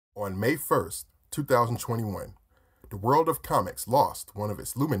On May 1st, 2021, the world of comics lost one of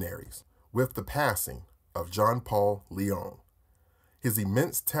its luminaries with the passing of Jean-Paul Leon. His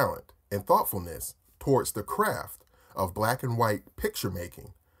immense talent and thoughtfulness towards the craft of black and white picture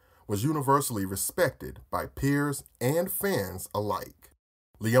making was universally respected by peers and fans alike.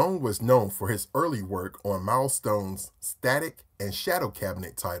 Leon was known for his early work on Milestone's Static and Shadow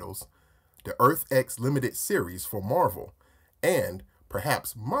Cabinet titles, the Earth X Limited series for Marvel, and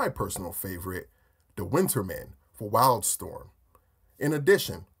perhaps my personal favorite, The Winterman for WildStorm. In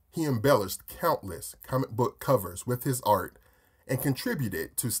addition, he embellished countless comic book covers with his art and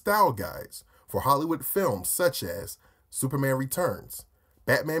contributed to style guides for Hollywood films such as Superman Returns,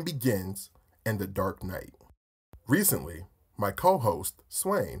 Batman Begins, and The Dark Knight. Recently, my co-host,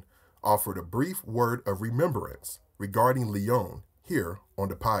 Swain, offered a brief word of remembrance regarding Leon here on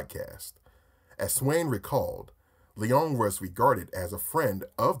the podcast. As Swain recalled, Leon was regarded as a friend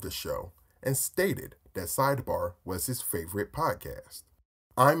of the show and stated that Sidebar was his favorite podcast.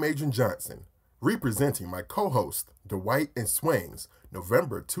 I'm Adrian Johnson, representing my co-host, Dwight and Swain's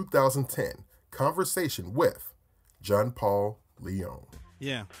November 2010 conversation with Jean-Paul Leon.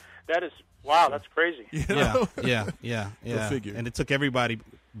 Yeah. That is, wow, that's crazy. Yeah. Go figure. And it took everybody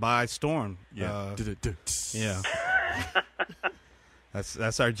by storm. Yeah. Yeah.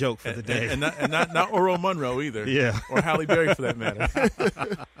 That's our joke for the day. And not Earl Monroe either. Yeah. Or Halle Berry for that matter.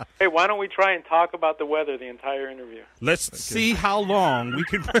 Hey, why don't we try and talk about the weather the entire interview? Let's see how long we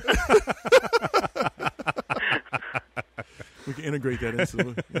can. We can integrate that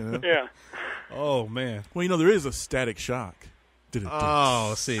into it. You know? Yeah. Oh, man. Well, there is a static shock.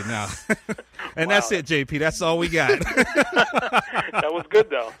 Oh, see, now. And Wow. that's it, JP. That's all we got. That was good,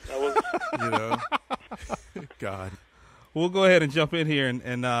 though. That was. God. We'll go ahead and jump in here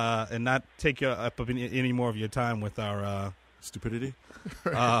and not take up any more of your time with our Stupidity?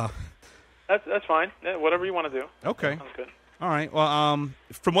 That's fine. Yeah, whatever you want to do. Okay. Sounds good. All right. Well,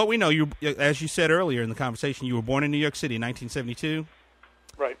 from what we know, you, as you said earlier in the conversation, you were born in New York City in 1972.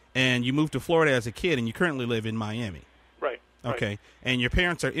 Right. And you moved to Florida as a kid, and you currently live in Miami. Right. Okay. Right. And your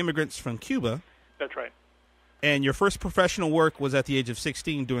parents are immigrants from Cuba. That's right. And your first professional work was at the age of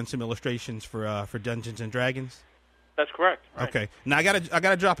 16, doing some illustrations for Dungeons and Dragons. That's correct. Right. Okay. Now I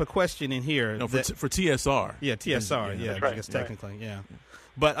gotta drop a question in here. No, for TSR. Yeah, TSR. Yeah, That's right. I guess technically, yeah.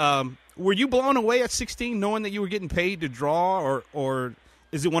 But were you blown away at 16, knowing that you were getting paid to draw, or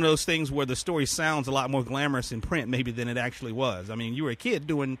is it one of those things where the story sounds a lot more glamorous in print, maybe than it actually was? I mean, you were a kid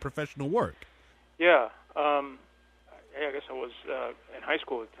doing professional work. Yeah. I guess I was in high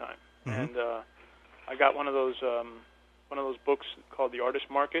school at the time, and I got one of those books called The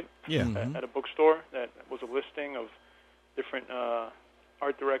Artist Market. Yeah. At a bookstore that was a listing of different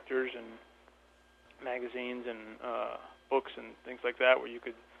art directors and magazines and books and things like that, where you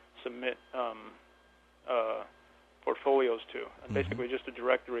could submit portfolios to, and basically just a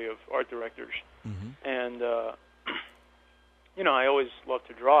directory of art directors. And I always loved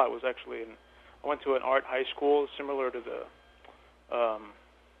to draw. It was actually I went to an art high school similar to the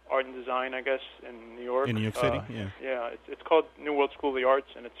art and design, I guess, in New York. In New York City, yeah. It's called New World School of the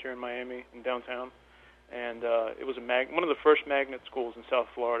Arts, and it's here in Miami, in downtown. And it was one of the first magnet schools in South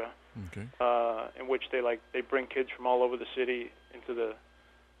Florida, in which they bring kids from all over the city into the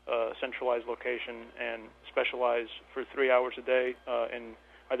centralized location and specialize for 3 hours a day in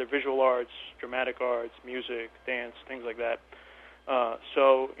either visual arts, dramatic arts, music, dance, things like that.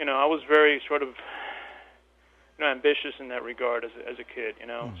 So I was very sort of ambitious in that regard as a kid.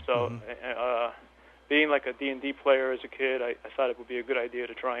 So being like a D&D player as a kid, I thought it would be a good idea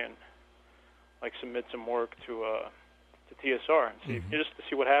to try and submit some work to TSR and see just to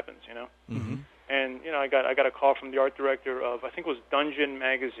see what happens. And I got a call from the art director of, I think it was Dungeon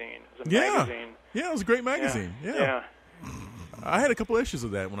Magazine. It was a magazine. Yeah, it was a great magazine. Yeah. I had a couple issues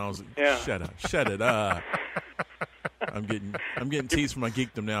of that when I was. Shut it up. I'm getting teased for my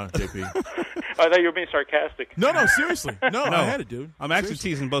geekdom now, JP. I thought you were being sarcastic. No, seriously. No, I had it, dude. I'm actually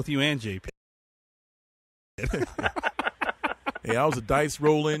teasing both you and JP. Hey, I was a dice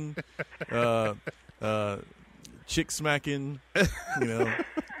rolling, chick smacking,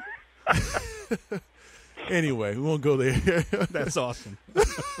 Anyway, we won't go there. That's awesome.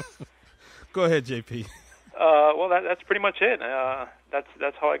 Go ahead, JP. Well, that's pretty much it.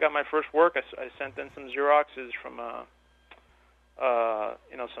 That's how I got my first work. I sent in some Xeroxes from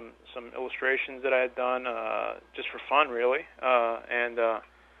some illustrations that I had done just for fun, really. And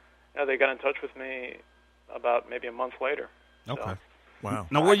they got in touch with me about maybe a month later. Okay. So, wow.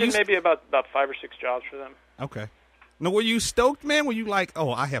 Now, I did maybe about 5 or 6 jobs for them. Okay. Now, were you stoked, man? Were you like,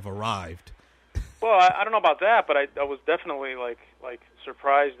 oh, I have arrived? Well, I don't know about that, but I was definitely like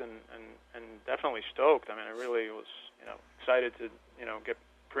surprised and definitely stoked. I mean, I really was, excited to, get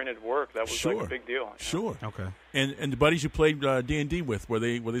printed work. That was like a big deal. Sure. Okay. And the buddies you played D&D with, were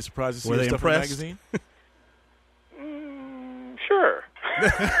they surprised to see Were they stuff impressed? in the magazine? Sure.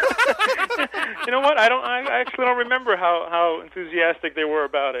 You know what? I actually don't remember how enthusiastic they were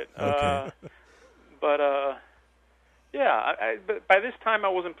about it. Okay. But by this time I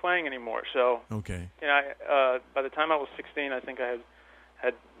wasn't playing anymore. So okay. By the time I was 16, I think I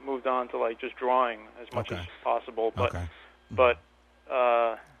had moved on to like just drawing as much as possible. But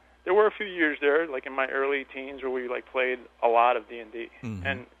there were a few years there, like in my early teens, where we like played a lot of D&D,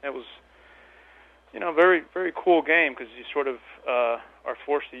 and it was, very very cool game because you sort of are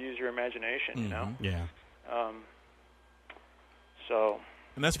forced to use your imagination, you know. Yeah. So.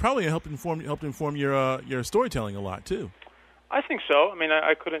 And that's probably helped inform your storytelling a lot too. I think so. I mean,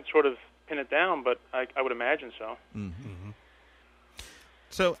 I couldn't sort of pin it down, but I would imagine so. Mm-hmm.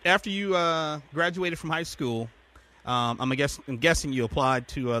 So after you graduated from high school, I'm guessing you applied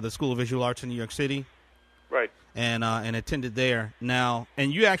to the School of Visual Arts in New York City, right? And attended there. Now,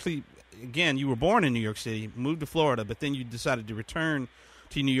 and you actually, again, you were born in New York City, moved to Florida, but then you decided to return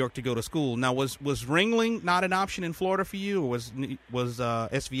to New York to go to school. Now, was Ringling not an option in Florida for you, or was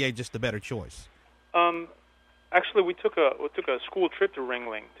SVA just the better choice? Actually, we took a school trip to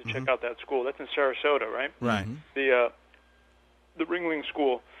Ringling to check out that school. That's in Sarasota, right? Right. The Ringling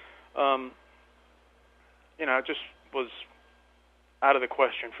School. It just was out of the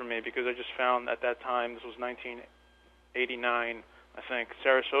question for me because I just found at that time, this was 1989, I think,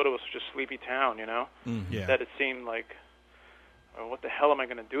 Sarasota was such a sleepy town, that it seemed like, what the hell am I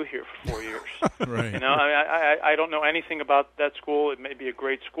going to do here for 4 years? Right. I don't know anything about that school. It may be a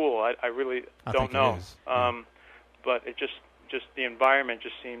great school. I really don't know. But it just the environment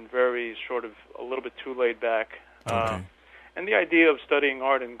just seemed very sort of a little bit too laid back. Okay. And the idea of studying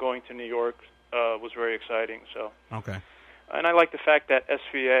art and going to New York was very exciting. So. Okay. And I like the fact that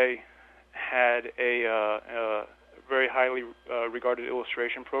SVA had a very highly regarded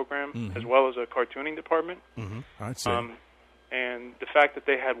illustration program as well as a cartooning department. I'd say. And the fact that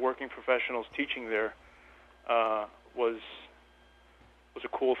they had working professionals teaching there was a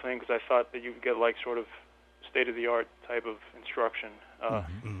cool thing because I thought that you could get like sort of state-of-the-art type of instruction.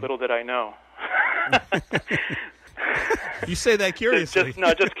 Little did I know. You say that curiously.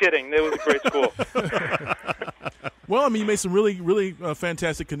 Just kidding. It was a great school. Well, I mean, you made some really, really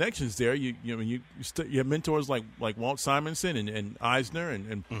fantastic connections there. You have mentors like Walt Simonson and Eisner,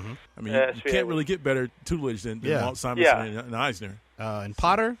 and I mean, you can't really get better tutelage than Walt Simonson and Eisner. And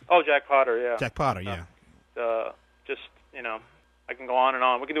Potter? Oh, Jack Potter, yeah. Jack Potter, yeah. I can go on and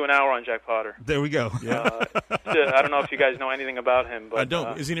on. We can do an hour on Jack Potter. There we go. Yeah. I don't know if you guys know anything about him. But, I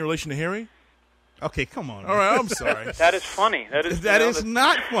don't. Is he in relation to Harry? Okay, come on. All right, I'm sorry. That is funny. That is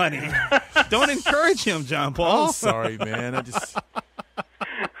not funny. Don't encourage him, John Paul. I'm sorry, man.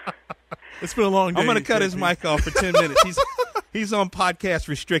 It's been a long day. I'm going to cut his mic off for 10 minutes. He's on podcast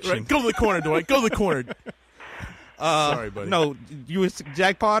restriction. Right, go to the corner, Dwight. Go to the corner. Sorry, buddy. No, you was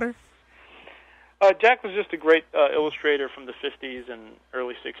Jack Potter? Jack was just a great illustrator from the 50s and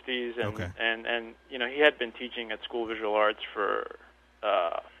early 60s, and he had been teaching at School of Visual Arts for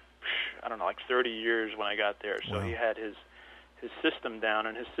I don't know, like 30 years when I got there. So he had his system down,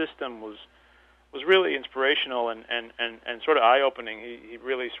 and his system was really inspirational and sort of eye-opening. He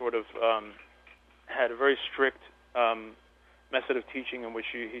really sort of had a very strict method of teaching in which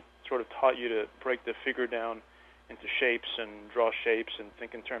he sort of taught you to break the figure down into shapes and draw shapes and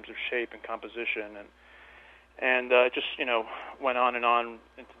think in terms of shape and composition, and just went on and on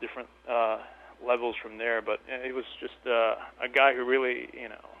into different levels from there. But he was just a guy who really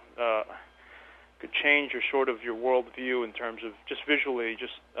could change your world view in terms of just visually,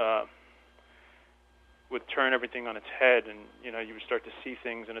 just would turn everything on its head, and you would start to see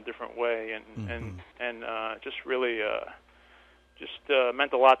things in a different way, and just really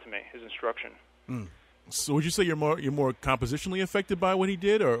meant a lot to me, his instruction. So would you say you're more compositionally affected by what he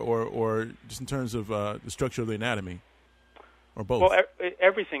did, or just in terms of the structure of the anatomy, or both? Well,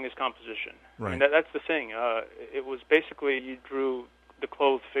 everything is composition. Right. I mean, that's the thing. It was basically you drew the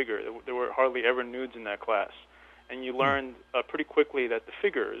clothed figure. There were hardly ever nudes in that class, and you learned pretty quickly that the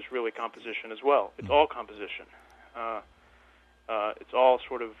figure is really composition as well. It's all composition. It's all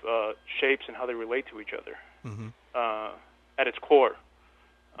sort of shapes and how they relate to each other. At its core.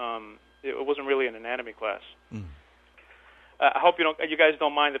 It wasn't really an anatomy class. I hope you guys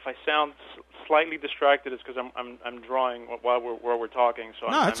don't mind if I sound slightly distracted. It's because I'm drawing while we're talking. So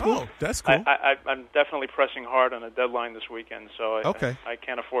no, that's cool. That's cool. I'm definitely pressing hard on a deadline this weekend, so I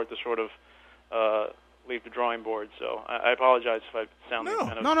can't afford to sort of leave the drawing board. So I apologize if I sound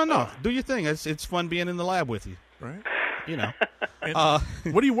kind of... No. Do your thing. It's fun being in the lab with you. Right. You know.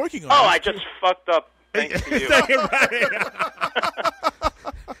 What are you working on? Oh, I just fucked up. Thanks to you.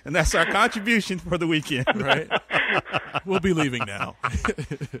 And that's our contribution for the weekend. Right. We'll be leaving now.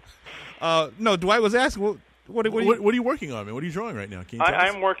 No, Dwight was asking, what are you working on, man? What are you drawing right now? Can you tell us?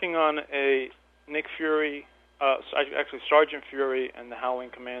 I'm working on a Nick Fury, actually Sergeant Fury and the Howling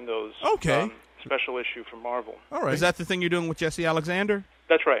Commandos special issue from Marvel. All right. Is that the thing you're doing with Jesse Alexander?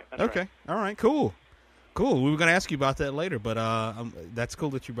 That's right. Okay. All right, cool. We were going to ask you about that later, but that's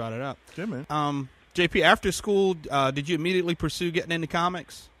cool that you brought it up. Yeah, man. JP, after school, did you immediately pursue getting into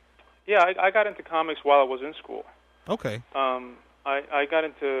comics? Yeah, I got into comics while I was in school. Okay. I got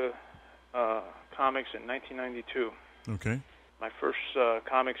into comics in 1992. Okay. My first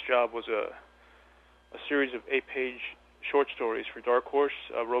comics job was a series of 8-page short stories for Dark Horse,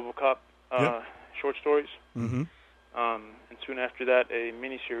 RoboCop short stories. Mm-hmm. And soon after that, a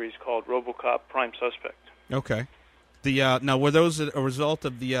miniseries called RoboCop Prime Suspect. Okay. Now, were those a result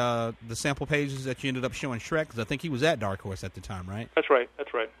of the sample pages that you ended up showing Shrek? Because I think he was at Dark Horse at the time, right? That's right.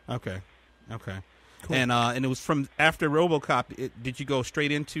 Okay. Cool. And it was from after RoboCop. Did you go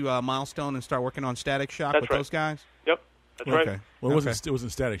straight into Milestone and start working on Static Shock with those guys? Yep, that's right. Well, it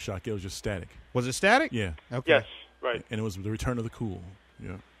wasn't Static Shock. It was just Static. Was it Static? Yeah. Okay. Yes, right. And it was the Return of the Cool.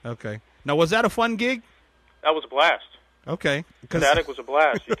 Yeah. Okay. Now, was that a fun gig? That was a blast. Okay. Static was a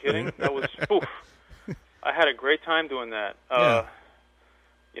blast. You kidding? That was. Oof. I had a great time doing that.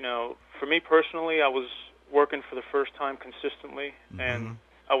 You know, for me personally, I was working for the first time consistently, and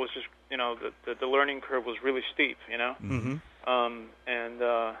I was just, you know, the learning curve was really steep, you know. Mm-hmm.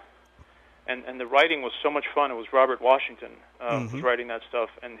 And the writing was so much fun. It was Robert Washington was writing that stuff,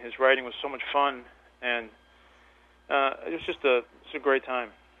 and his writing was so much fun, and it was just a great time.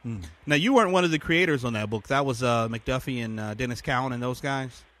 Now, you weren't one of the creators on that book. That was McDuffie and Dennis Cowan and those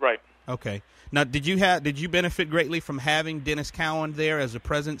guys? Right. Okay. Now, did you benefit greatly from having Dennis Cowan there as a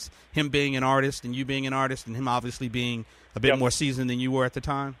presence, him being an artist and you being an artist, and him obviously being a bit more seasoned than you were at the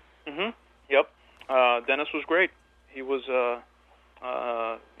time? Mm-hmm. Yep. Dennis was great. He was,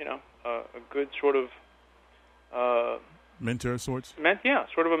 you know, a good sort of... mentor of sorts?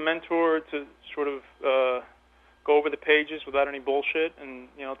 Sort of a mentor to sort of go over the pages without any bullshit and,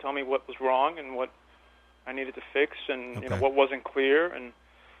 you know, tell me what was wrong and what I needed to fix and, you know, what wasn't clear. And,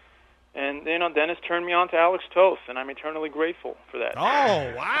 you know, Dennis turned me on to Alex Toth, and I'm eternally grateful for that.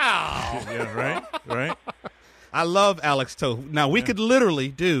 Oh, wow. Yeah, right. I love Alex Toth. Now, we could literally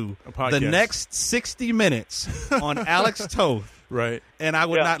do the next 60 minutes on Alex Toth. Right. And I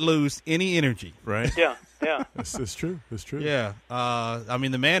would not lose any energy. Right. Yeah. That's true. That's true. Yeah. I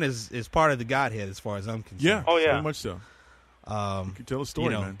mean, the man is part of the Godhead as far as I'm concerned. Yeah. Oh, yeah. Very much so. You can tell a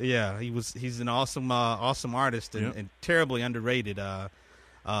story, man. Yeah. He's an awesome artist and terribly underrated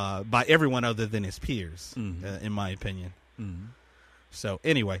by everyone other than his peers, in my opinion. Mm-hmm. So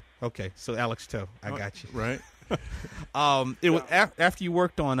anyway, okay. So Alex Toth, I got you. Right. It was after you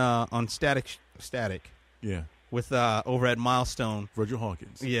worked on Static. Yeah. With over at Milestone, Virgil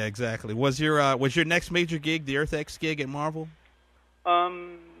Hawkins. Yeah, exactly. Was your next major gig the Earth X gig at Marvel?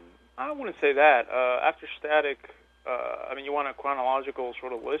 I wouldn't say that. After Static, I mean, you want a chronological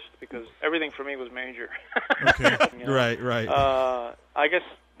sort of list because everything for me was major. Okay. You know? Right. I guess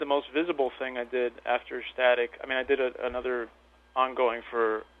the most visible thing I did after Static, I mean, I did another ongoing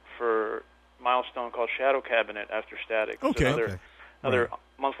for Milestone called Shadow Cabinet after Static. Okay. Another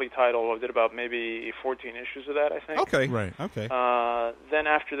monthly title. I did about maybe 14 issues of that, I think. Okay. Right. Okay. Then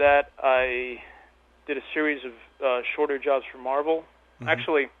after that, I did a series of shorter jobs for Marvel. Mm-hmm.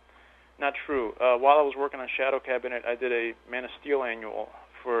 Actually, not true. While I was working on Shadow Cabinet, I did a Man of Steel annual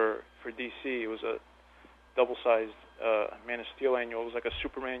for DC. It was a double-sized Man of Steel annual. It was like a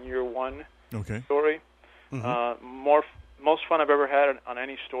Superman Year One story. Mm-hmm. Most fun I've ever had on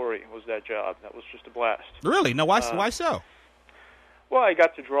any story was that job. That was just a blast. Really? No, why so? Well, I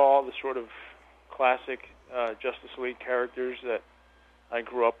got to draw all the sort of classic Justice League characters that I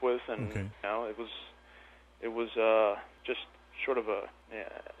grew up with, and you know, it was just sort of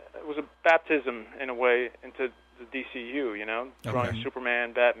it was a baptism in a way into the DCU. You know, drawing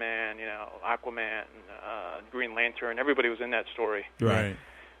Superman, Batman, you know, Aquaman, Green Lantern. Everybody was in that story. Right.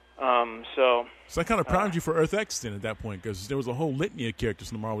 So that kind of primed you for Earth X then at that point, because there was a whole litany of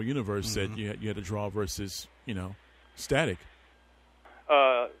characters in the Marvel Universe that you had to draw versus, you know, Static.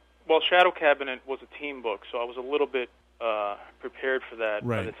 Well, Shadow Cabinet was a team book, so I was a little bit prepared for that.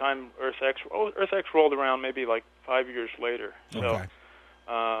 Right. By the time Earth X rolled around, maybe like 5 years later. So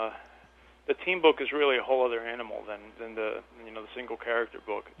the team book is really a whole other animal than the the single character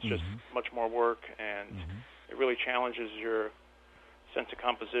book. It's just much more work, and it really challenges your sense of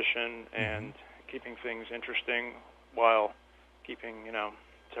composition and keeping things interesting while keeping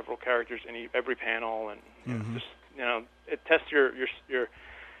several characters in every panel, and just it tests your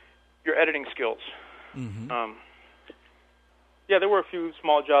editing skills. Yeah, there were a few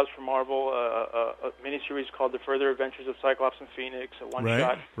small jobs for Marvel, a miniseries called The Further Adventures of Cyclops and Phoenix, a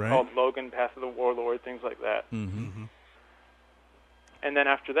one-shot called Logan, Path of the Warlord, things like that. And then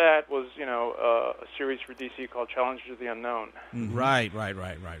after that was, a series for DC called Challengers of the Unknown. Right. Which I'm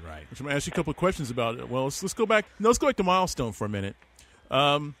going to ask you a couple of questions about it. Well, let's go back. No, let's go back to Milestone for a minute.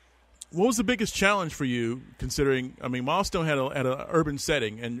 What was the biggest challenge for you, considering, Milestone had an urban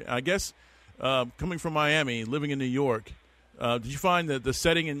setting, and I guess coming from Miami, living in New York, did you find that the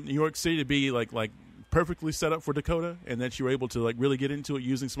setting in New York City to be like perfectly set up for Dakota, and that you were able to really get into it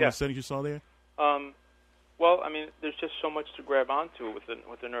using some of the settings you saw there? Well, there's just so much to grab onto with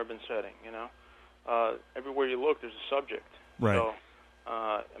an urban setting. Everywhere you look, there's a subject. Right. So,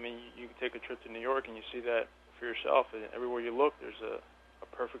 you can take a trip to New York and you see that for yourself. And everywhere you look, there's a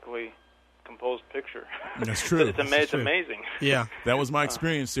perfectly composed picture. That's true. It's amazing. Yeah, that was my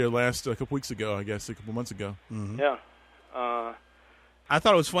experience there a couple weeks ago. I guess a couple months ago. Yeah. I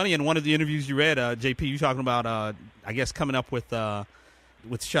thought it was funny in one of the interviews you read, JP, you talking about, I guess, coming up with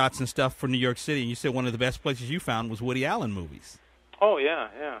shots and stuff for New York City, and you said one of the best places you found was Woody Allen movies. Oh, yeah.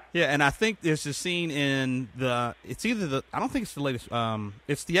 Yeah, and I think there's a scene in I don't think it's the latest,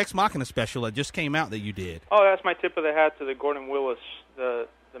 it's the Ex Machina special that just came out that you did. Oh, that's my tip of the hat to the Gordon Willis, the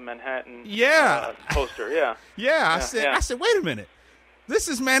Manhattan poster, yeah. I said, wait a minute. This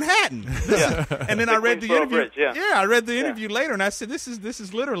is Manhattan. And then I read the interview. Bridge, I read the interview later, and I said, "This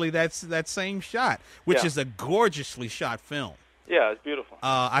is literally that same shot, which is a gorgeously shot film." Yeah, it's beautiful.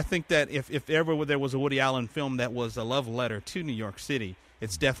 I think that if ever there was a Woody Allen film that was a love letter to New York City,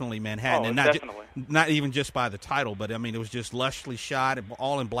 it's definitely Manhattan, and not even just by the title, but it was just lushly shot,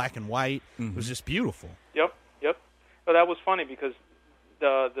 all in black and white. It was just beautiful. Yep. Well, that was funny because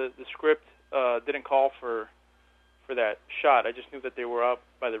the script didn't call for that shot. I just knew that they were out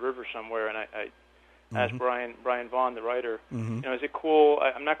by the river somewhere, and I asked Brian Vaughn, the writer, is it cool?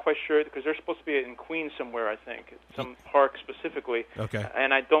 I'm not quite sure, because they're supposed to be in Queens somewhere, I think, some park specifically. Okay.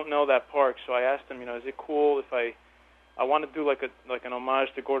 And I don't know that park, so I asked him, is it cool if I want to do like an homage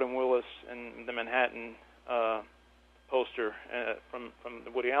to Gordon Willis and the Manhattan poster from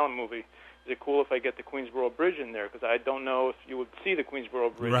the Woody Allen movie? Is it cool if I get the Queensboro Bridge in there? Because I don't know if you would see the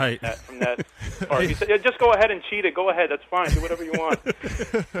Queensboro Bridge from that park. He said, yeah, just go ahead and cheat it. Go ahead. That's fine. Do whatever you want.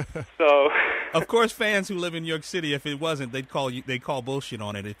 So, of course, fans who live in New York City, if it wasn't, they'd call bullshit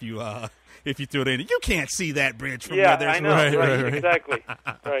on it if you threw it in. You can't see that bridge from where there's I know. Right. Exactly.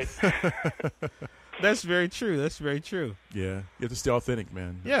 Right. That's very true. Yeah. You have to stay authentic,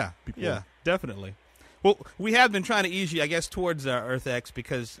 man. Yeah. Definitely. Well, we have been trying to ease you, I guess, towards Earth X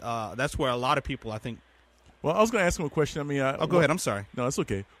because that's where a lot of people, I think. Well, I was going to ask him a question. Go ahead. I'm sorry. No, that's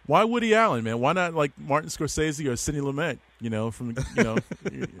okay. Why Woody Allen, man? Why not like Martin Scorsese or Sidney Lumet?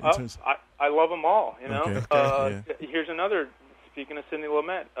 I love them all. Okay. Here's another. Speaking of Sidney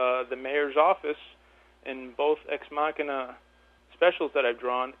Lumet, the mayor's office in both Ex Machina specials that I've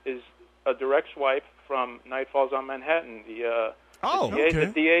drawn is a direct swipe from Night Falls on Manhattan. The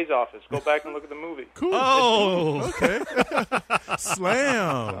DA's office. Go back and look at the movie. Cool. Oh, okay.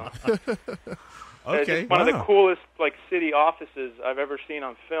 Slam. Okay. It's one of the coolest city offices I've ever seen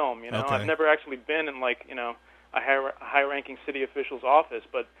on film. I've never actually been in a high-ranking city official's office,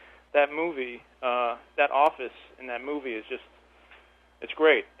 but that movie, that office in that movie is it's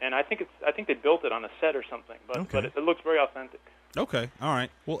great. And I think they built it on a set or something, but it looks very authentic. Okay. All right.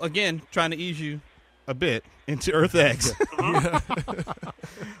 Well, again, trying to ease you a bit into Earth X.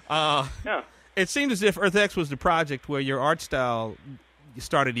 It seemed as if Earth X was the project where your art style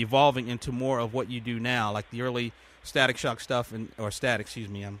started evolving into more of what you do now, like the early Static Shock stuff the early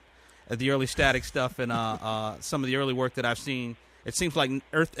Static stuff and some of the early work that I've seen. It seems like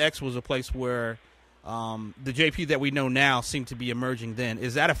Earth X was a place where the JP that we know now seemed to be emerging then.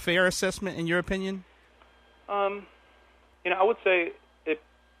 Is that a fair assessment in your opinion? I would say it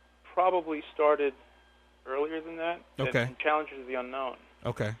probably started earlier than that. Okay. And Challengers of the Unknown.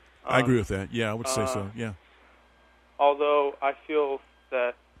 Okay. I agree with that. Yeah, I would say so. Yeah. Although I feel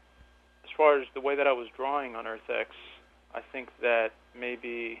that as far as the way that I was drawing on Earth X, I think that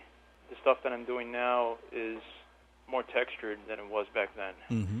maybe the stuff that I'm doing now is more textured than it was back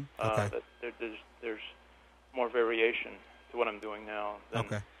then. Okay. That there's more variation to what I'm doing now than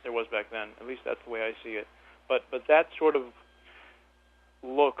there was back then. At least that's the way I see it. But that sort of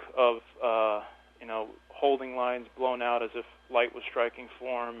look of holding lines blown out as if light was striking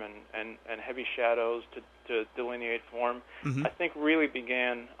form and heavy shadows to delineate form, I think really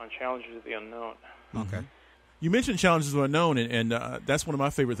began on Challenges of the Unknown. Okay. You mentioned Challenges of the Unknown, and that's one of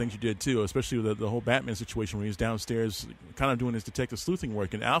my favorite things you did, too, especially with the whole Batman situation where he was downstairs kind of doing his detective sleuthing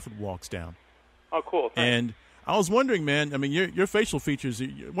work, and Alfred walks down. Oh, cool. Thanks. And I was wondering, man, I mean, your facial features,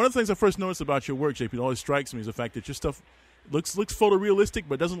 one of the things I first noticed about your work, JP, that always strikes me is the fact that your stuff looks photorealistic,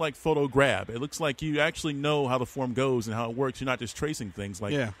 but doesn't like photo grab. It looks like you actually know how the form goes and how it works. You're not just tracing things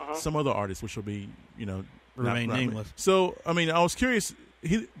like some other artists, which will be, remain nameless. So, I mean, I was curious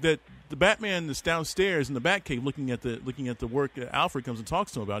that the Batman that's downstairs in the Batcave looking at the work that Alfred comes and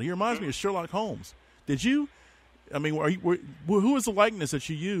talks to him about. He reminds me of Sherlock Holmes. Did you? I mean, who was the likeness that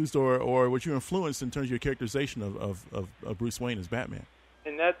you used, or what you influenced in terms of your characterization of Bruce Wayne as Batman?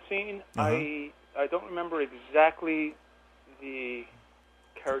 In that scene, I don't remember exactly the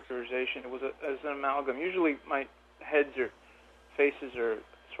characterization. It was as an amalgam. Usually, my heads or faces are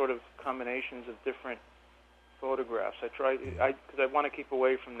sort of combinations of different photographs. I try because I want to keep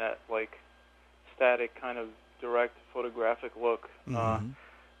away from that like static kind of direct photographic look. I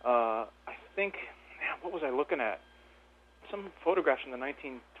think, what was I looking at? Some photographs from the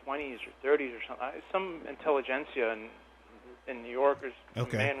 1920s or 30s or something. Some intelligentsia in New York, or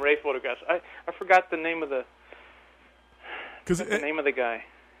Man Ray photographs. I forgot the name of the name of the guy.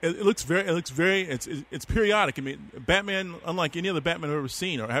 It looks very. It's periodic. I mean, Batman, unlike any other Batman I've ever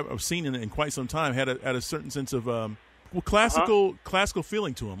seen or have seen in quite some time, had a certain sense of classical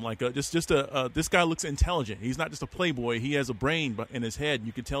feeling to him. Like this guy looks intelligent. He's not just a playboy. He has a brain in his head.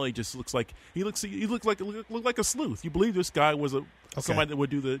 You can tell he just looks like he looks like a sleuth. You believe this guy was somebody that would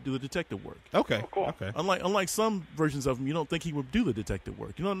do the detective work. Okay. Oh, cool. Okay. Unlike some versions of him, you don't think he would do the detective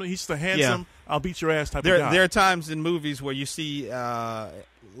work. You know, he's just a handsome, I'll beat your ass type of guy. There are times in movies where you see,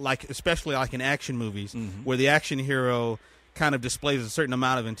 especially like in action movies, where the action hero kind of displays a certain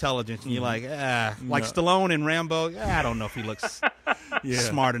amount of intelligence, and you're like, like Stallone in Rambo. I don't know if he looks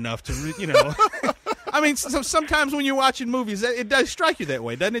smart enough to, I mean, sometimes when you're watching movies, it does strike you that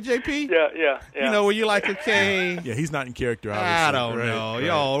way, doesn't it, JP? Yeah. You know, where you're like, okay. Yeah, he's not in character, obviously. I don't know. Right.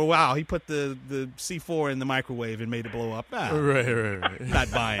 Yo, wow, he put the C4 in the microwave and made it blow up. Right.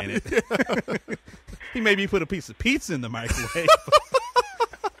 Not buying it. He maybe put a piece of pizza in the microwave,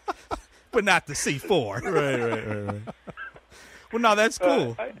 but not the C4. Right. Well, no, that's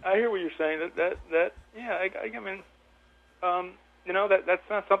cool. I hear what you're saying. I mean, that's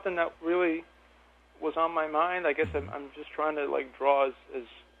not something that really was on my mind. I guess I'm just trying to like draw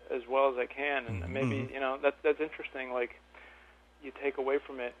as well as I can, and maybe that's interesting. Like you take away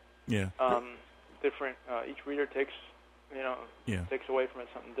from it, different. Each reader takes away from it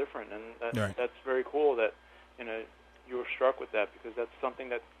something different, and that's very cool. That you were struck with that because that's something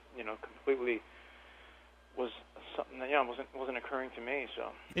that completely was something that wasn't occurring to me.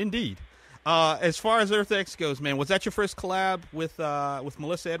 So indeed. As far as Earth X goes, man, was that your first collab with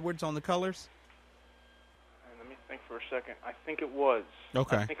Melissa Edwards on the colors? Let me think for a second. I think it was.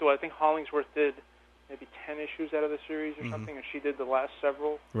 Okay. I think Hollingsworth did maybe 10 issues out of the series or something, and she did the last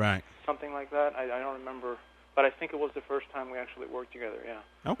several. Right. Something like that. I don't remember, but I think it was the first time we actually worked together.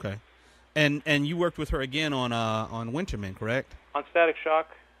 Yeah. Okay. And you worked with her again on Winterman, correct? On Static Shock.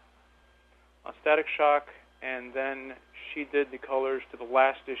 And then she did the colors to the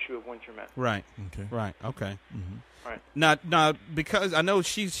last issue of Winterman. Right. Okay. Right. Okay. Right. Now, because I know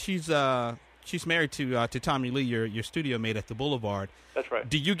she's married to Tommy Lee, your studio mate at the Boulevard. That's right.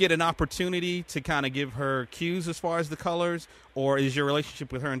 Do you get an opportunity to kind of give her cues as far as the colors, or is your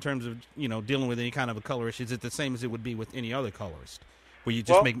relationship with her in terms of dealing with any kind of a colorist, is it the same as it would be with any other colorist, where you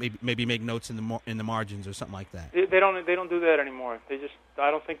just make notes in the margins or something like that? They don't do that anymore. I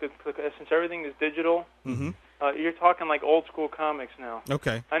don't think that since everything is digital. You're talking like old school comics now.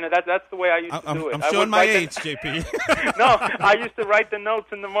 Okay. I know that's the way I used to do it. I'm showing my age, JP. No, I used to write the notes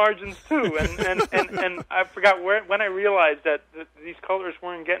in the margins too, and I forgot when I realized that these colors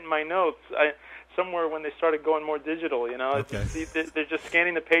weren't getting my notes. Somewhere when they started going more digital, Okay. They're just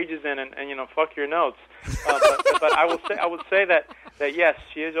scanning the pages in and fuck your notes. But I would say that yes,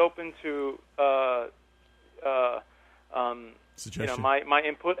 she is open to my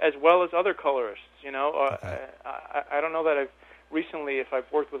input as well as other colorists. Okay. I don't know that if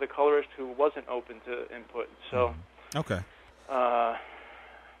I've worked with a colorist who wasn't open to input. So okay.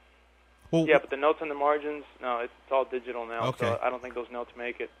 But the notes on the margins, no, it's all digital now. Okay. So I don't think those notes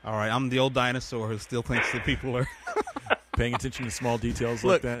make it. All right, I'm the old dinosaur who still thinks that people are paying attention to small details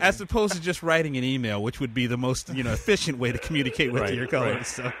like that. As opposed to just writing an email, which would be the most efficient way to communicate with your colors. Right.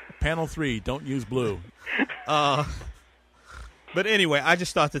 So. Panel 3, don't use blue. But anyway, I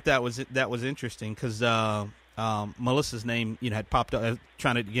just thought that was interesting because Melissa's name, had popped up.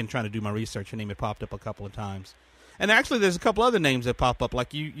 Trying to do my research, her name had popped up a couple of times, and actually, there's a couple other names that pop up.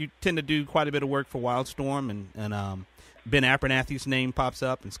 Like you tend to do quite a bit of work for WildStorm, and Ben Abernathy's name pops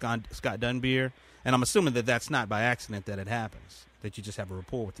up, and Scott Dunbier, and I'm assuming that that's not by accident that it happens. That you just have a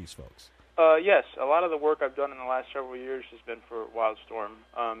rapport with these folks. Yes, a lot of the work I've done in the last several years has been for WildStorm,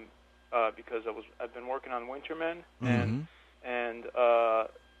 because I've been working on Wintermen, and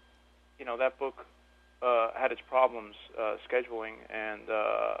that book had its problems scheduling and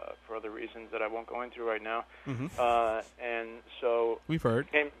for other reasons that I won't go into right now, and so we've heard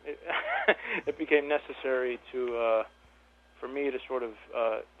it became necessary for me to sort of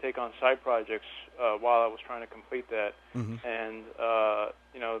take on side projects while I was trying to complete that. And,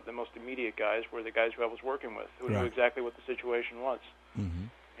 the most immediate guys were the guys who I was working with, who knew exactly what the situation was.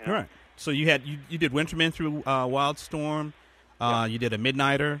 Right. So you did Wintermen through WildStorm. You did a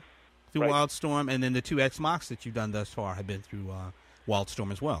Midnighter through WildStorm, and then the 2 X-Mox that you've done thus far have been through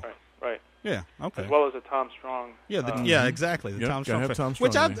WildStorm as well. Right. Yeah. Okay. As well as a Tom Strong. Yeah. Exactly. The Tom Strong, Tom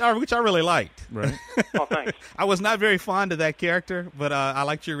Strong, which I really liked. Right. Oh, thanks. I was not very fond of that character, but I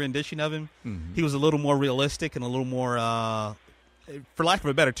liked your rendition of him. He was a little more realistic and a little more, for lack of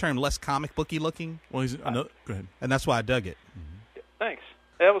a better term, less comic booky looking. Well, go ahead. And that's why I dug it. Thanks.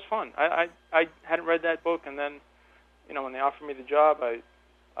 That was fun. I hadn't read that book, and then, when they offered me the job,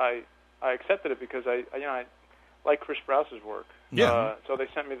 I accepted it because I like Chris Sprouse's work. Yeah. So they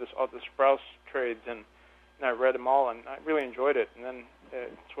sent me all the Sprouse trades, and I read them all, and I really enjoyed it. And then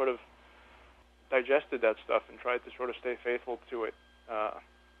sort of digested that stuff and tried to sort of stay faithful to it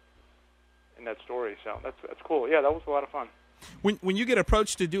in that story. So that's cool. Yeah, that was a lot of fun. When you get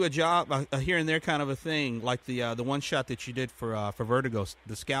approached to do a job, a here and there kind of a thing, like the one shot that you did for Vertigo,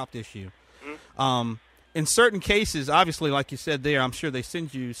 the Scalped issue. In certain cases, obviously, like you said there, I'm sure they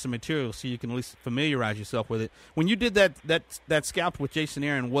send you some material so you can at least familiarize yourself with it. When you did that Scalped with Jason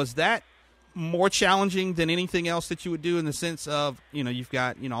Aaron, was that more challenging than anything else that you would do in the sense of, you've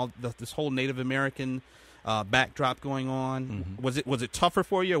got, this whole Native American backdrop going on? Was it tougher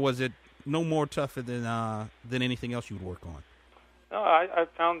for you, or was it no more tougher than anything else you would work on? No, I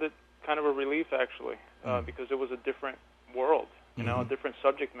found it kind of a relief, actually, because it was a different world, a different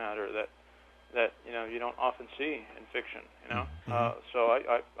subject matter that you don't often see in fiction, So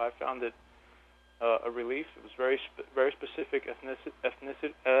I found it a relief. It was very specific ethnicities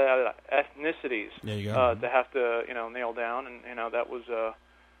to have to nail down, and that was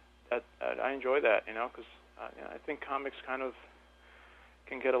I enjoy that, because I think comics kind of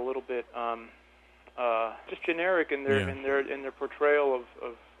can get a little bit just generic in their portrayal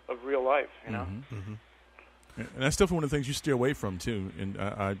of real life, And that's definitely one of the things you steer away from too. And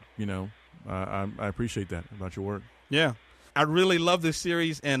I appreciate that about your work. Yeah, I really love this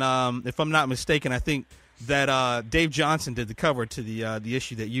series, and if I'm not mistaken, I think that Dave Johnson did the cover to the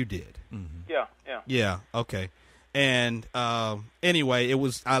issue that you did. Yeah. Okay. And anyway,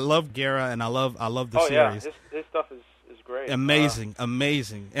 I love Guerra, and I love the series. His stuff is great. Amazing.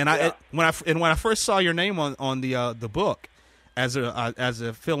 And when I first saw your name on the book as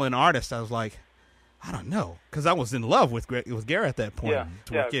a fill-in artist, I was like, I don't know, because I was in love with Guerra at that point.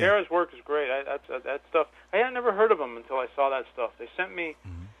 Yeah. Guerra's work is great. That stuff. I had never heard of him until I saw that stuff. They sent me,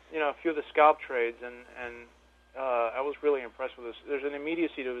 a few of the scalp trades, and I was really impressed with this. There's an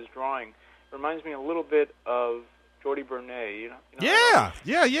immediacy to his drawing. It reminds me a little bit of Jordy Bernay. Yeah.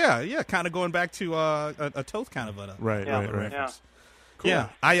 Kind of going back to a Toth kind of a right. Yeah. Cool. Yeah,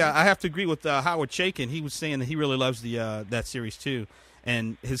 I have to agree with Howard Chaykin. He was saying that he really loves that series too.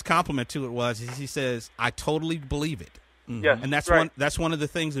 And his compliment to it was, he says, "I totally believe it." Yes, and that's one of the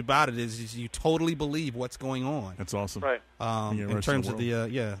things about it is you totally believe what's going on. That's awesome, right? In terms of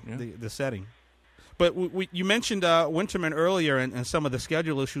the setting. But you mentioned Winterman earlier and some of the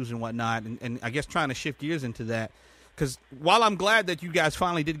schedule issues and whatnot, and I guess trying to shift gears into that, because while I'm glad that you guys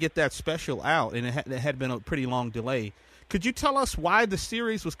finally did get that special out, and it had been a pretty long delay, could you tell us why the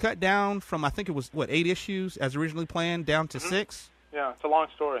series was cut down from, I think it was 8 issues as originally planned, down to 6? Yeah, it's a long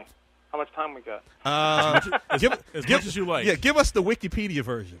story. How much time we got? As much as you like. Yeah, give us the Wikipedia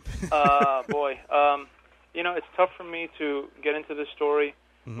version. Boy. It's tough for me to get into this story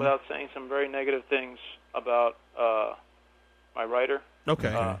without saying some very negative things about my writer.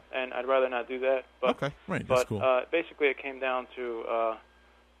 Okay. And I'd rather not do that. But, okay. Right, that's cool. Basically it came down to,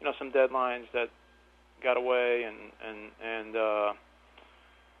 some deadlines that got away, and the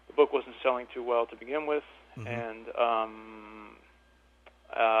book wasn't selling too well to begin with. And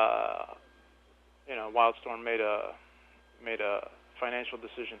WildStorm made a financial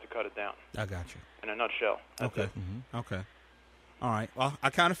decision to cut it down. I got you. In a nutshell. That's okay. it. Okay. All right. Well,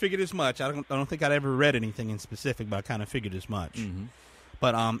 I kind of figured as much. I don't think I'd ever read anything in specific, but I kind of figured as much. Mm-hmm.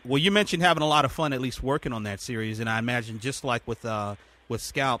 But well, you mentioned having a lot of fun, at least working on that series, and I imagine just like with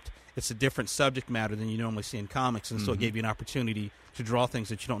Scalped, it's a different subject matter than you normally see in comics, and so it gave you an opportunity to draw things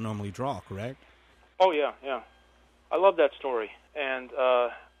that you don't normally draw. Correct? Oh yeah. I love that story, and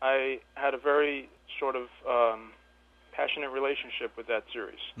I had a very sort of passionate relationship with that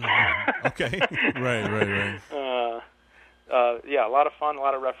series. Mm-hmm. Okay. Right. Yeah, a lot of fun, a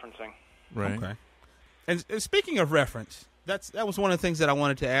lot of referencing. Right. Okay. And speaking of reference, that was one of the things that I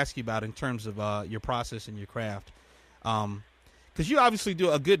wanted to ask you about in terms of your process and your craft, because you obviously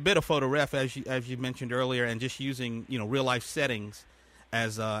do a good bit of photo ref, as you mentioned earlier, and just using real life settings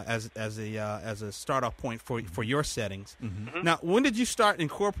as a start-off point for your settings. Mm-hmm. Now, when did you start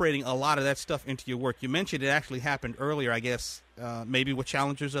incorporating a lot of that stuff into your work? You mentioned it actually happened earlier, I guess, maybe with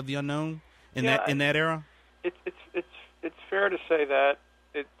Challengers of the Unknown in that era. It's fair to say that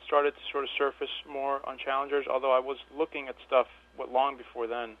it started to sort of surface more on Challengers, although I was looking at stuff long before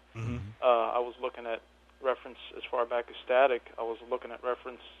then. Mm-hmm. I was looking at reference as far back as Static. I was looking at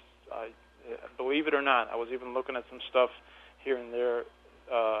reference, believe it or not, I was even looking at some stuff here and there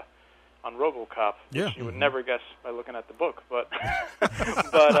on RoboCop, which you would never guess by looking at the book. But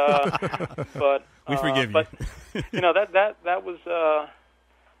we forgive you. But that was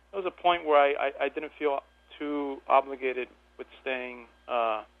a point where I didn't feel too obligated with staying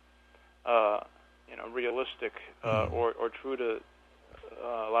realistic or true to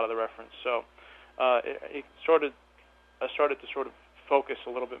a lot of the reference. So I started to sort of focus a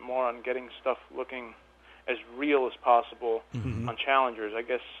little bit more on getting stuff looking as real as possible on Challengers. I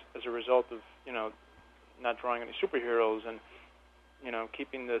guess as a result of not drawing any superheroes and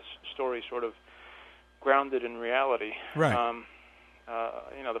keeping this story sort of grounded in reality. Right.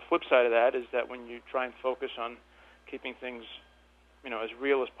 The flip side of that is that when you try and focus on keeping things as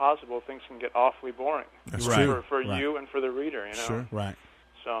real as possible, things can get awfully boring. That's true. For you and for the reader. Sure. Right.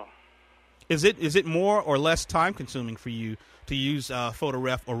 So, is it more or less time consuming for you to use photo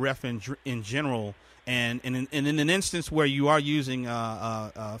ref or ref in general? And in an instance where you are using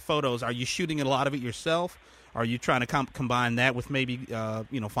photos, are you shooting a lot of it yourself? Are you trying to combine that with maybe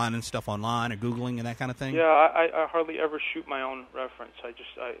finding stuff online or Googling and that kind of thing? Yeah, I hardly ever shoot my own reference.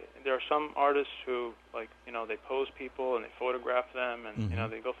 There are some artists who they pose people and they photograph them and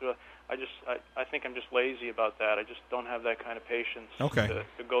they go through. I think I'm just lazy about that. I just don't have that kind of patience to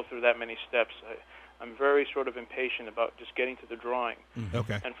go through that many steps. I'm very sort of impatient about just getting to the drawing.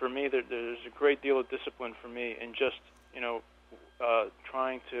 Okay. And for me, there's a great deal of discipline for me in just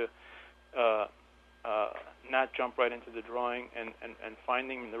trying to not jump right into the drawing and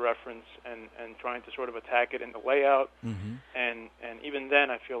finding the reference and trying to sort of attack it in the layout. And even then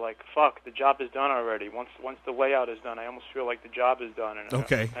I feel like, fuck, the job is done already. Once the layout is done, I almost feel like the job is done.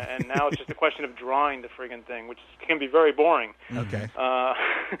 And now it's just a question of drawing the friggin' thing, which can be very boring. Okay.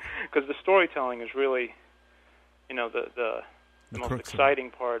 Because the storytelling is really, the most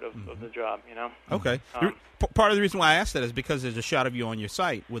exciting part of the job, Okay. Part of the reason why I asked that is because there's a shot of you on your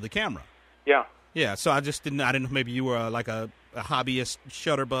site with a camera. Yeah. Yeah, so I didn't know maybe you were like a hobbyist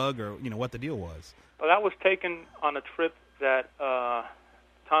shutterbug or what the deal was. Well, that was taken on a trip that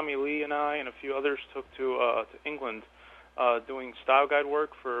Tommy Lee and I and a few others took to England doing style guide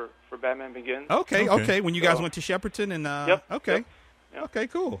work for Batman Begins. Okay. When you guys went to Shepperton and Yep. Okay. Yep. Okay,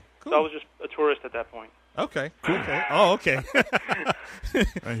 cool. So I was just a tourist at that point. Okay. Cool. Okay. Oh, okay.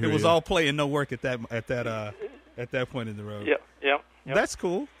 It was all play and no work at that point in the road. Yep. That's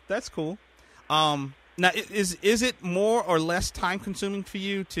cool. Now, is it more or less time consuming for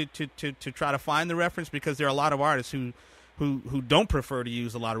you to try to find the reference? Because there are a lot of artists who don't prefer to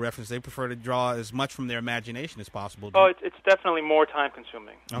use a lot of reference. They prefer to draw as much from their imagination as possible. It's definitely more time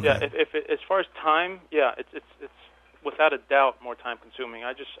consuming. Okay. Yeah. If as far as time, it's without a doubt more time consuming.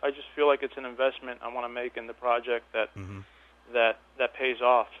 I just feel like it's an investment I want to make in the project that pays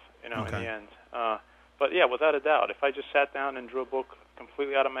off. In the end. But yeah, without a doubt, if I just sat down and drew a book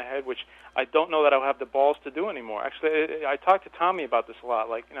completely out of my head, which I don't know that I'll have the balls to do anymore. Actually, I talked to Tommy about this a lot.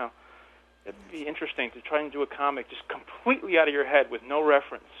 It'd be interesting to try and do a comic just completely out of your head with no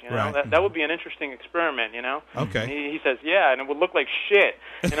reference. Right. That would be an interesting experiment. Okay. He says, yeah, and it would look like shit.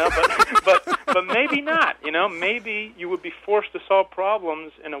 But maybe not. Maybe you would be forced to solve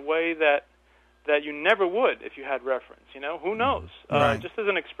problems in a way that you never would if you had reference. Who knows? Right. Just as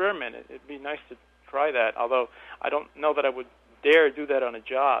an experiment, it'd be nice to try that. Although I don't know that I would dare do that on a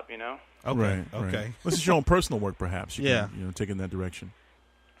job. Okay. Right. Okay. This is your own personal work, perhaps. You can, take in that direction.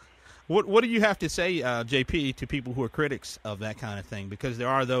 What do you have to say, JP, to people who are critics of that kind of thing? Because there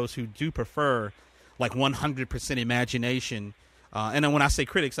are those who do prefer 100% imagination And then when I say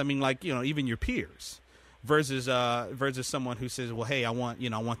critics, I mean like even your peers, versus someone who says, well, hey, I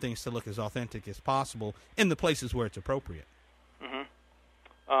want things to look as authentic as possible in the places where it's appropriate.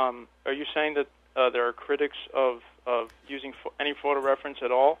 Mm-hmm. Are you saying that there are critics of using any photo reference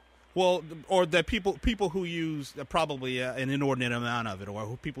at all? Well, or that people who use probably an inordinate amount of it,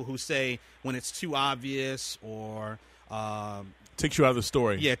 or people who say when it's too obvious or takes you out of the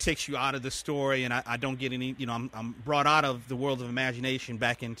story. Yeah, it takes you out of the story, and I don't get any. I'm brought out of the world of imagination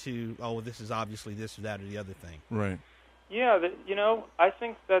back into this is obviously this or that or the other thing. Right. Yeah, I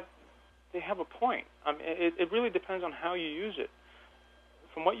think that they have a point. I mean, it really depends on how you use it.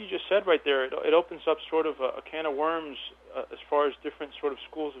 From what you just said right there, it opens up sort of a can of worms as far as different sort of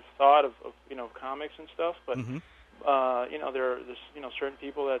schools of thought of comics and stuff. But there's certain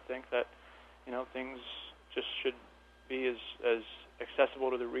people that think that things just should be as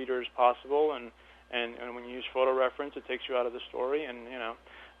accessible to the reader as possible, and when you use photo reference, it takes you out of the story, and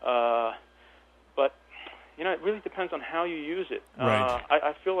but it really depends on how you use it. Right.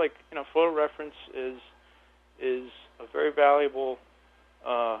 I feel like photo reference is a very valuable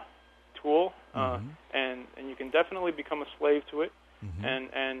tool, and you can definitely become a slave to it,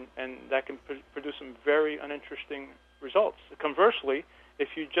 and that can produce some very uninteresting results. Conversely,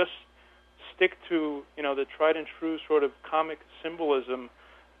 if you just stick to the tried and true sort of comic symbolism,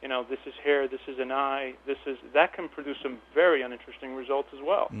 this is hair, this is an eye, that can produce some very uninteresting results as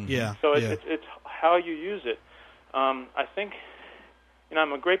well. Yeah. So it's how you use it. I think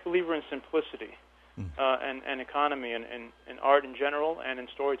I'm a great believer in simplicity. And economy and art in general and in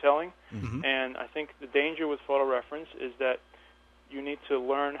storytelling. And I think the danger with photo reference is that you need to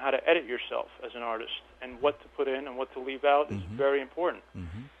learn how to edit yourself as an artist, and what to put in and what to leave out is very important.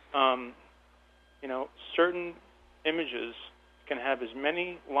 Certain images can have as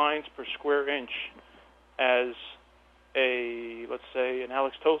many lines per square inch as let's say an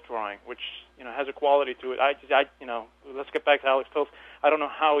Alex Toth drawing, which has a quality to it. Let's get back to Alex Toth. I don't know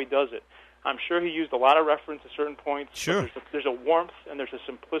how he does it. I'm sure he used a lot of reference at certain points. Sure. There's a warmth and there's a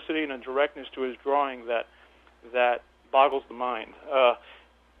simplicity and a directness to his drawing that boggles the mind.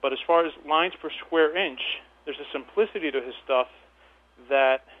 But as far as lines per square inch, there's a simplicity to his stuff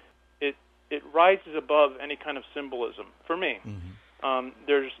that it rises above any kind of symbolism for me.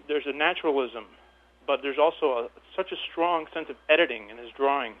 There's a naturalism, but there's also such a strong sense of editing in his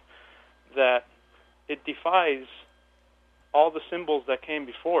drawing that it defies all the symbols that came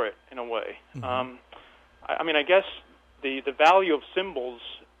before it, in a way. I guess the value of symbols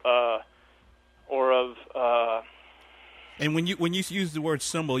or of and when you use the word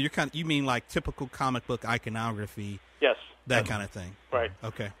symbol, you mean like typical comic book iconography. Yes. That kind of thing. Right.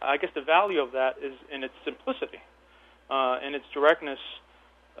 Okay. I guess the value of that is in its simplicity, and its directness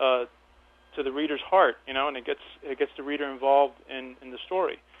to the reader's heart, and it gets the reader involved in the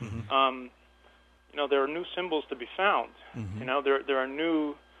story. There are new symbols to be found. There are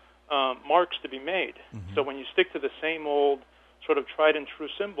new marks to be made. So when you stick to the same old sort of tried and true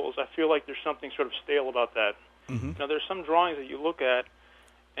symbols, I feel like there's something sort of stale about that. There's some drawings that you look at,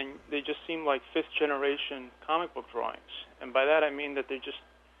 and they just seem like fifth-generation comic book drawings. And by that I mean that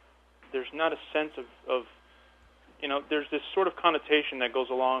there's not a sense of there's this sort of connotation that goes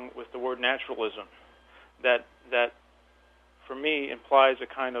along with the word naturalism that for me implies a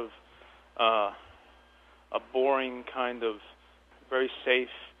kind of a boring kind of very safe,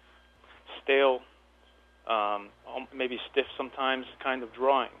 stale, maybe stiff sometimes kind of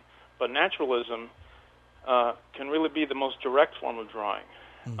drawing. But naturalism can really be the most direct form of drawing.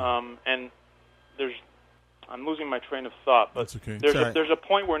 And I'm losing my train of thought, but that's okay. There's a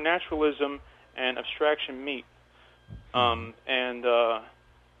point where naturalism and abstraction meet, and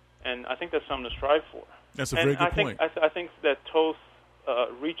I think that's something to strive for. That's a very good point. I think that Toth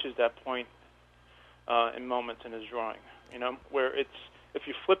reaches that point in moments in his drawing, where if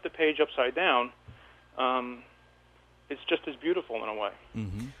you flip the page upside down, it's just as beautiful in a way.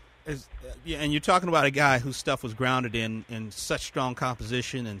 And you're talking about a guy whose stuff was grounded in such strong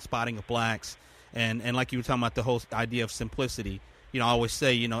composition and spotting of blacks, and like you were talking about the whole idea of simplicity. I always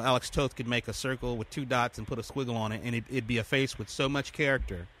say, Alex Toth could make a circle with two dots and put a squiggle on it, and it'd be a face with so much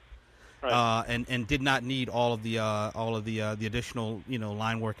character. Right. And did not need all of the additional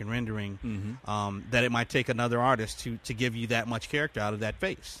line work and rendering that it might take another artist to give you that much character out of that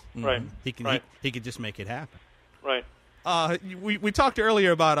face. Right. He could just make it happen. Right. We talked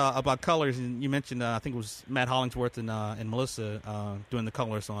earlier about colors, and you mentioned I think it was Matt Hollingsworth and Melissa doing the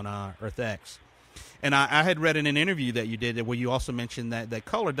colors on Earth X. And I had read in an interview that you did where you also mentioned that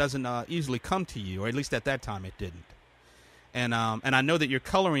color doesn't easily come to you, or at least at that time it didn't. And I know that your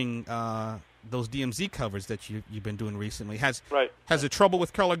coloring those DMZ covers that you've been doing recently. Has the trouble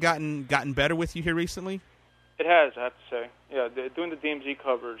with color gotten better with you here recently? It has, I have to say. Yeah, doing the DMZ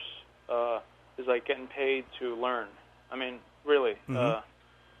covers is like getting paid to learn. I mean, really.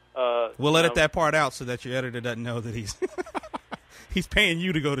 Mm-hmm. We'll edit that part out so that your editor doesn't know that he's he's paying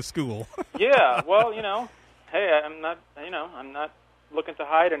you to go to school. Yeah, well, hey, I'm not looking to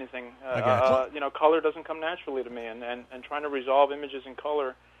hide anything. Color doesn't come naturally to me, and trying to resolve images in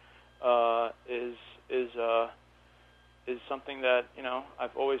color is something that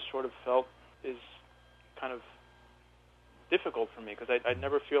I've always sort of felt is kind of difficult for me, because I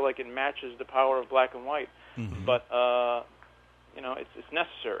never feel like it matches the power of black and white. Mm-hmm. But it's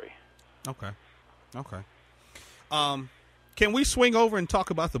necessary. Okay. Can we swing over and talk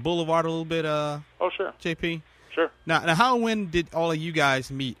about the Boulevard a little bit? Oh, sure. JP. Sure. Now, how and when did all of you guys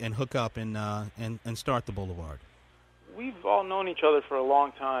meet and hook up and start the Boulevard? We've all known each other for a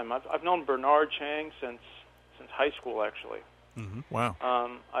long time. I've known Bernard Chang since high school, actually. Mm-hmm. Wow.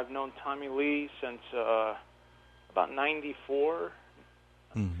 I've known Tommy Lee since about '94.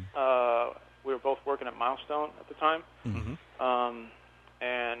 Mm-hmm. We were both working at Milestone at the time. Mm-hmm.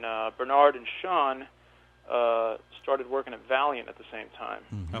 And Bernard and Sean started working at Valiant at the same time.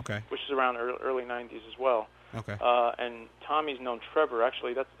 Mm-hmm. Okay. Which is around early '90s as well. Okay. And Tommy's known Trevor.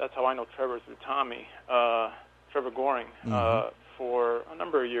 Actually, that's how I know Trevor, through Tommy, Trevor Goring, mm-hmm. For a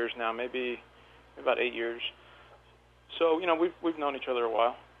number of years now, maybe about 8 years. So we've known each other a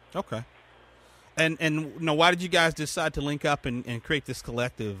while. Okay. And why did you guys decide to link up and create this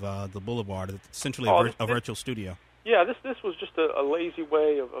collective, the Boulevard, essentially a virtual studio? Yeah, this was just a lazy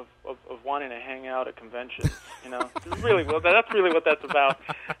way of wanting to hang out at conventions. Really, well, that's really what that's about.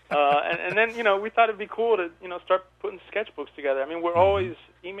 And then we thought it'd be cool to start putting sketchbooks together. I mean, we're always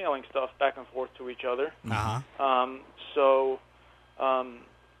emailing stuff back and forth to each other. Uh-huh. So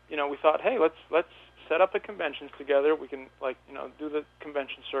we thought, hey, let's set up the conventions together. We can do the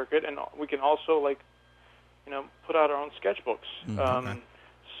convention circuit, and we can also put out our own sketchbooks. Okay.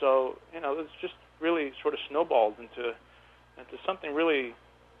 So it's just really sort of snowballed into something really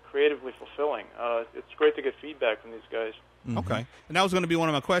creatively fulfilling. It's great to get feedback from these guys. Mm-hmm. Okay, and that was going to be one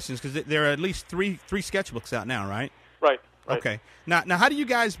of my questions, because there are at least three sketchbooks out now, right? Right. Okay. Now, how do you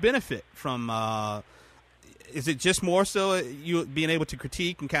guys benefit from? Is it just more so you being able to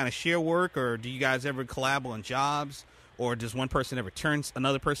critique and kind of share work, or do you guys ever collab on jobs, or does one person ever turn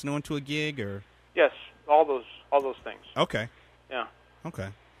another person onto a gig, or? Yes, all those things. Okay. Yeah. Okay.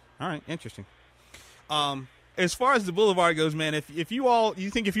 All right. Interesting. As far as the Boulevard goes, man, if you all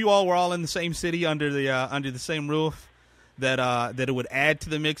were all in the same city under the same roof, that it would add to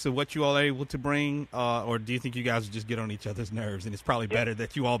the mix of what you all are able to bring, or do you think you guys would just get on each other's nerves, and it's probably better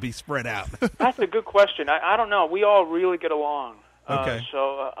that you all be spread out? That's a good question. I don't know. We all really get along. Okay.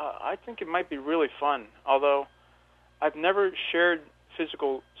 So I think it might be really fun. Although I've never shared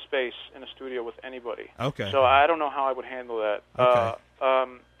physical space in a studio with anybody. Okay. So I don't know how I would handle that.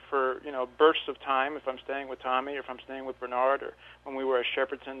 Okay. For bursts of time, if I'm staying with Tommy or if I'm staying with Bernard, or when we were at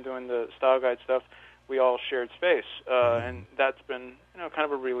Shepperton doing the Style Guide stuff, we all shared space, and that's been kind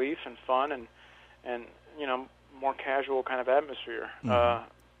of a relief and fun and more casual kind of atmosphere.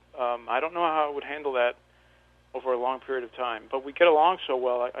 Mm-hmm. I don't know how I would handle that over a long period of time, but we get along so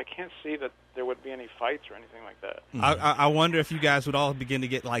well. I can't see that there would be any fights or anything like that. I wonder if you guys would all begin to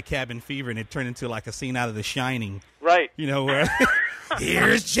get like cabin fever and it turned into like a scene out of The Shining. Right. Where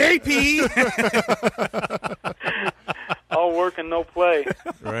here's JP. All work and no play.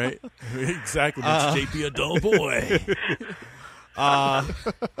 Right. Exactly. Makes JP a dull boy.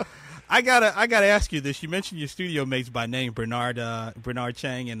 I gotta ask you this. You mentioned your studio mates by name, Bernard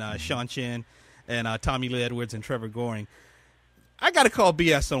Chang and Sean Chen and Tommy Lee Edwards and Trevor Goring. I got to call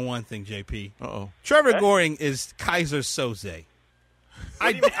BS on one thing, JP. Uh-oh. Trevor Goring is Kaiser Soze.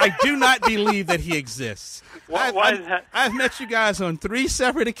 I do not believe that he exists. Why is that? I've met you guys on 3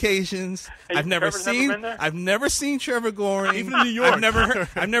 separate occasions. I've never seen Trevor Goring. Even in New York.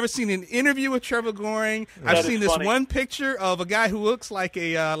 I've never seen an interview with Trevor Goring. I've seen this one picture of a guy who looks like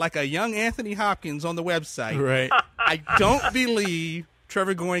a young Anthony Hopkins on the website. Right. I don't believe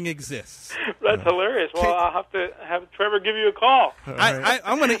Trevor Goring exists. That's hilarious. Well, I'll have to have Trevor give you a call.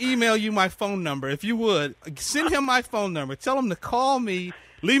 I'm going to email you my phone number. If you would, send him my phone number. Tell him to call me,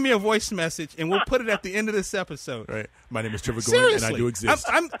 leave me a voice message, and we'll put it at the end of this episode. Right. My name is Trevor Goring, and I do exist.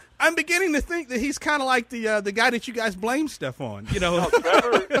 I'm beginning to think that he's kind of like the guy that you guys blame stuff on.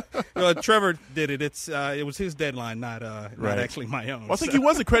 Trevor. Trevor did it. It was his deadline, not actually my own. Well, I think he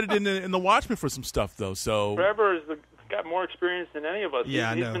was accredited in the Watchmen for some stuff, though. So Trevor is got more experience than any of us.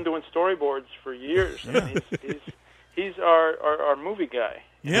 Yeah, he's been doing storyboards for years. I mean, he's our movie guy.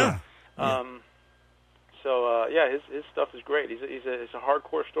 Yeah. His stuff is great. He's a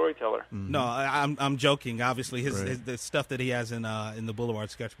hardcore storyteller. Mm-hmm. No, I'm joking. Obviously, the stuff that he has in the Boulevard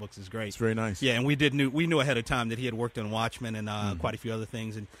sketchbooks is great. It's very nice. Yeah, and we knew ahead of time that he had worked on Watchmen and quite a few other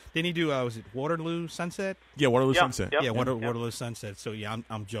things. And didn't he do was it Waterloo Sunset? Yeah, Waterloo Sunset. Yep, Waterloo Sunset. So yeah,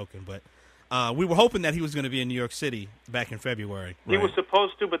 I'm joking, but we were hoping that he was going to be in New York City back in February. He was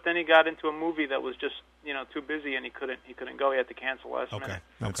supposed to, but then he got into a movie that was just too busy, and he couldn't go. He had to cancel last minute.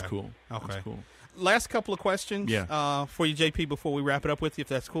 That's cool. Okay. That's cool. Last couple of questions for you, JP, before we wrap it up with you, if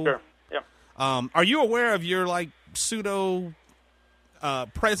that's cool. Sure. Yeah. Are you aware of your pseudo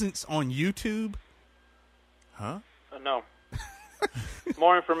presence on YouTube? Huh? No.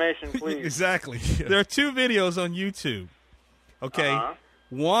 More information, please. Exactly. There are 2 videos on YouTube. Okay.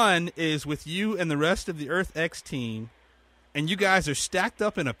 One is with you and the rest of the Earth X team, and you guys are stacked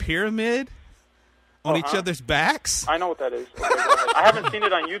up in a pyramid on each other's backs. I know what that is. Okay, I haven't seen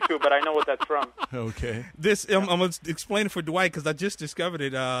it on YouTube, but I know what that's from. Okay. I'm going to explain it for Dwight because I just discovered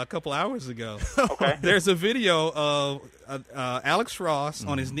it a couple hours ago. Okay. There's a video of Alex Ross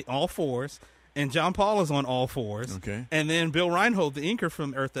on his all fours, and John Paul is on all fours. Okay. And then Bill Reinhold, the inker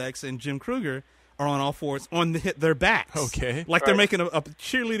from Earth X, and Jim Kruger are on all fours on their backs. Okay. Like they're making a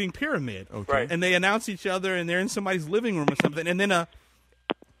cheerleading pyramid. Okay. Right. And they announce each other, and they're in somebody's living room or something. And then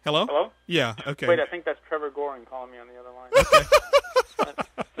Hello? Hello? Yeah, okay. Wait, I think that's Trevor Goring calling me on the other line. Okay.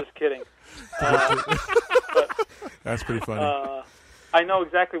 Just kidding. That's pretty funny. I know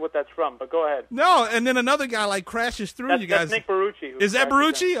exactly what that's from, but go ahead. No, and then another guy crashes through you guys. That's Nick Barucci. Is that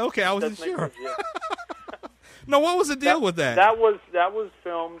Barucci? Okay, I wasn't sure. Barucci, yeah. No, what was the deal with that? That was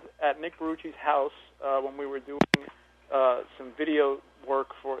filmed at Nick Barucci's house when we were doing some video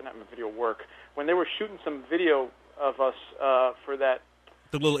work when they were shooting some video of us for that.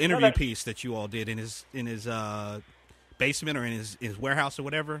 The little interview piece that you all did in his basement or in his warehouse or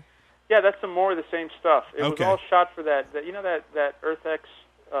whatever. Yeah, that's some more of the same stuff. It was all shot for that that Earth X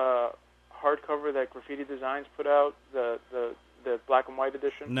hardcover that Graffiti Designs put out, the black and white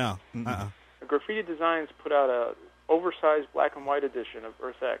edition. No. Graffiti Designs put out a oversized black and white edition of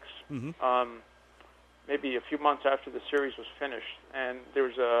Earth X. Maybe a few months after the series was finished, and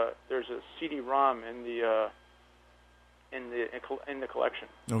there's a CD-ROM in the collection.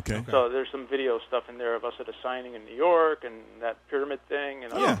 Okay. So there's some video stuff in there of us at a signing in New York and that pyramid thing,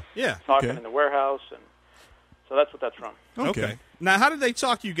 and talking in the warehouse, and so that's what that's from. Okay. Now, how did they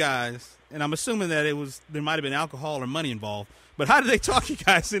talk you guys? And I'm assuming that there might have been alcohol or money involved. But how did they talk you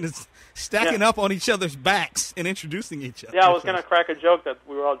guys into stacking up on each other's backs and introducing each other? Yeah, I was going to crack a joke that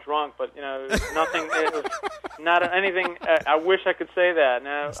we were all drunk, but nothing. It was not anything. I wish I could say that.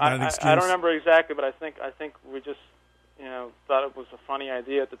 Now I don't remember exactly, but I think we just thought it was a funny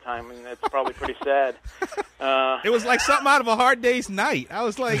idea at the time, and it's probably pretty sad. It was like something out of A Hard Day's Night. I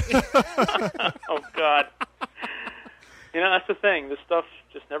was like, oh God. That's the thing. This stuff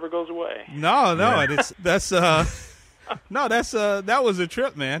just never goes away. No, that was a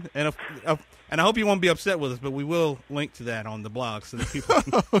trip, man. And I hope you won't be upset with us, but we will link to that on the blog so that people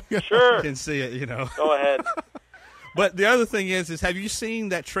can see it. Go ahead. But the other thing is have you seen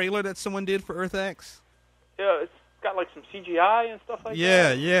that trailer that someone did for Earth X? Yeah, it's got like some CGI and stuff like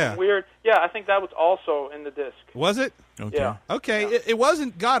that. Yeah. Weird. Yeah, I think that was also in the disc. Was it? Okay. Yeah. Okay. Yeah. It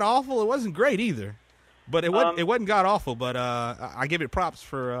wasn't god awful. It wasn't great either. But it wasn't god awful. But I give it props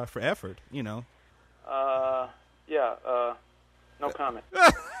for effort. No comment.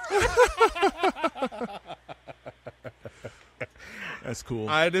 That's cool.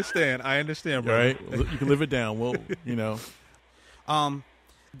 I understand, bro. Right? You can live it down. Well,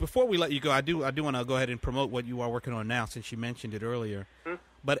 Before we let you go, I do want to go ahead and promote what you are working on now, since you mentioned it earlier.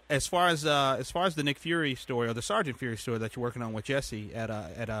 But as far as the Nick Fury story or the Sergeant Fury story that you're working on with Jesse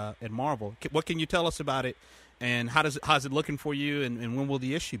at Marvel, what can you tell us about it, and how's it looking for you, and when will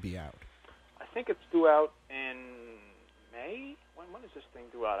the issue be out? I think it's due out in May. When is this thing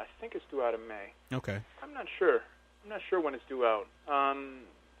due out? I think it's due out in May. Okay. I'm not sure. When it's due out.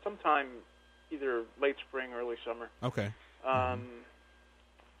 Sometime either late spring, early summer. Okay.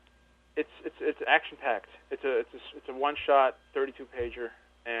 It's action packed. It's a one shot 32 pager,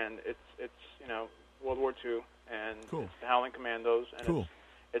 and it's World War II, and it's the Howling Commandos, and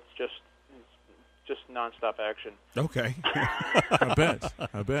it's just nonstop action. Okay. I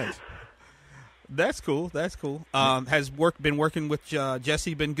bet. That's cool. Has been working with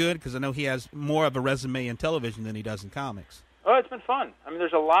Jesse been good? Because I know he has more of a resume in television than he does in comics. Oh, it's been fun. I mean,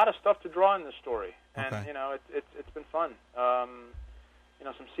 there's a lot of stuff to draw in this story, and it's been fun.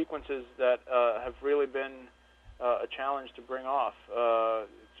 Some sequences that have really been a challenge to bring off.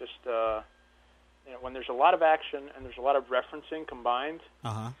 when there's a lot of action and there's a lot of referencing combined,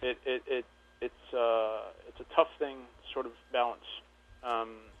 it's a tough thing to sort of balance.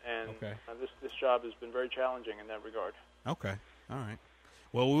 This job has been very challenging in that regard. Okay, all right.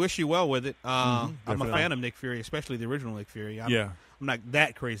 Well, we wish you well with it. I'm a fan of Nick Fury, especially the original Nick Fury. I'm not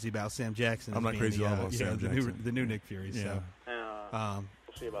that crazy about Sam Jackson. I'm not crazy about Sam Jackson. The new Nick Fury. Yeah. We'll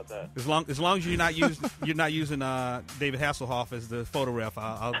see about that. As long as you're not using David Hasselhoff as the photo ref,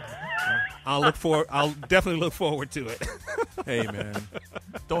 I'll definitely look forward to it. Hey man,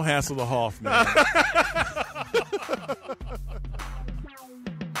 don't hassle the Hoff, man.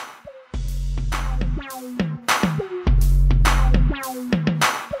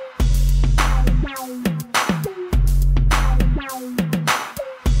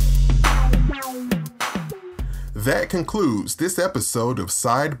 That concludes this episode of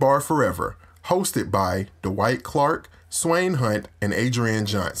Sidebar Forever, hosted by Dwight Clark, Swain Hunt, and Adrienne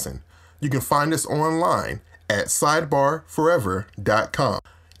Johnson. You can find us online at sidebarforever.com.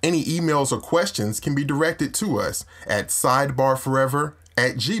 Any emails or questions can be directed to us at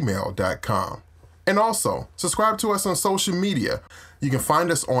sidebarforever@gmail.com. And also, subscribe to us on social media. You can find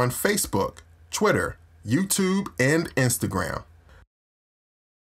us on Facebook, Twitter, YouTube, and Instagram.